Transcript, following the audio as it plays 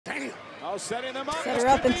Damn. Oh, setting them up. Set her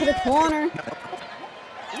up into the corner.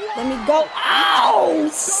 Let me go. Oh,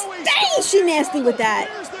 Stacey nasty with that.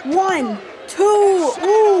 1, 2.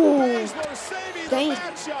 Ooh. Dang.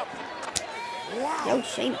 Yo,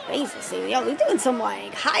 Shayna Baszler. Yo, we're doing some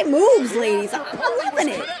like high moves, ladies. I'm loving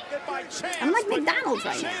it. I'm like McDonald's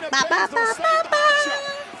right now. Ba, ba, ba, ba, ba.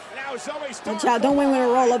 Watch out, don't win with a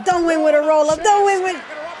roll up. Don't win with a roll up. Don't win with.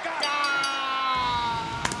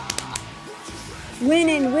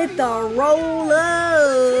 Winning with the roll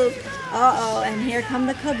up. Uh-oh, and here come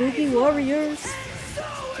the Kabuki Warriors.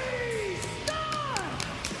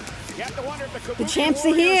 The champs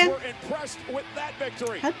are here.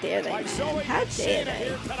 How dare they, man? How dare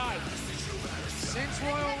they?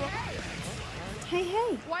 Hey,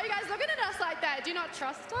 hey. Why are you guys looking at us like that? Do you not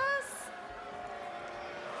trust us?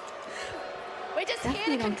 We're just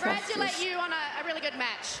here to congratulate you on a really good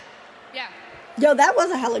match. Yeah. Yo, that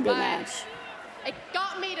was a hella good match. It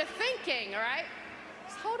got me to thinking, all right?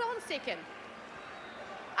 Just hold on a second.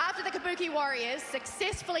 After the Kabuki Warriors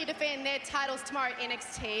successfully defend their titles tomorrow at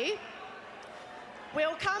NXT,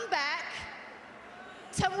 we'll come back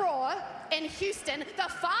to Raw in Houston, the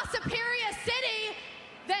far superior city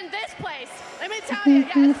than this place. Let me tell you,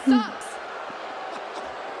 yeah, it sucks.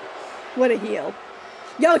 What a heel.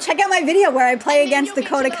 Yo, check out my video where I play against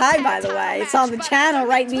Dakota Kai, by the way. It's on the channel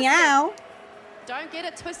right meow. Don't get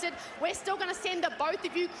it twisted. We're still going to send the both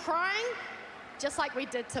of you crying, just like we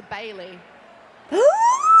did to Bailey.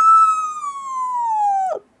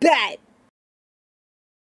 Bet.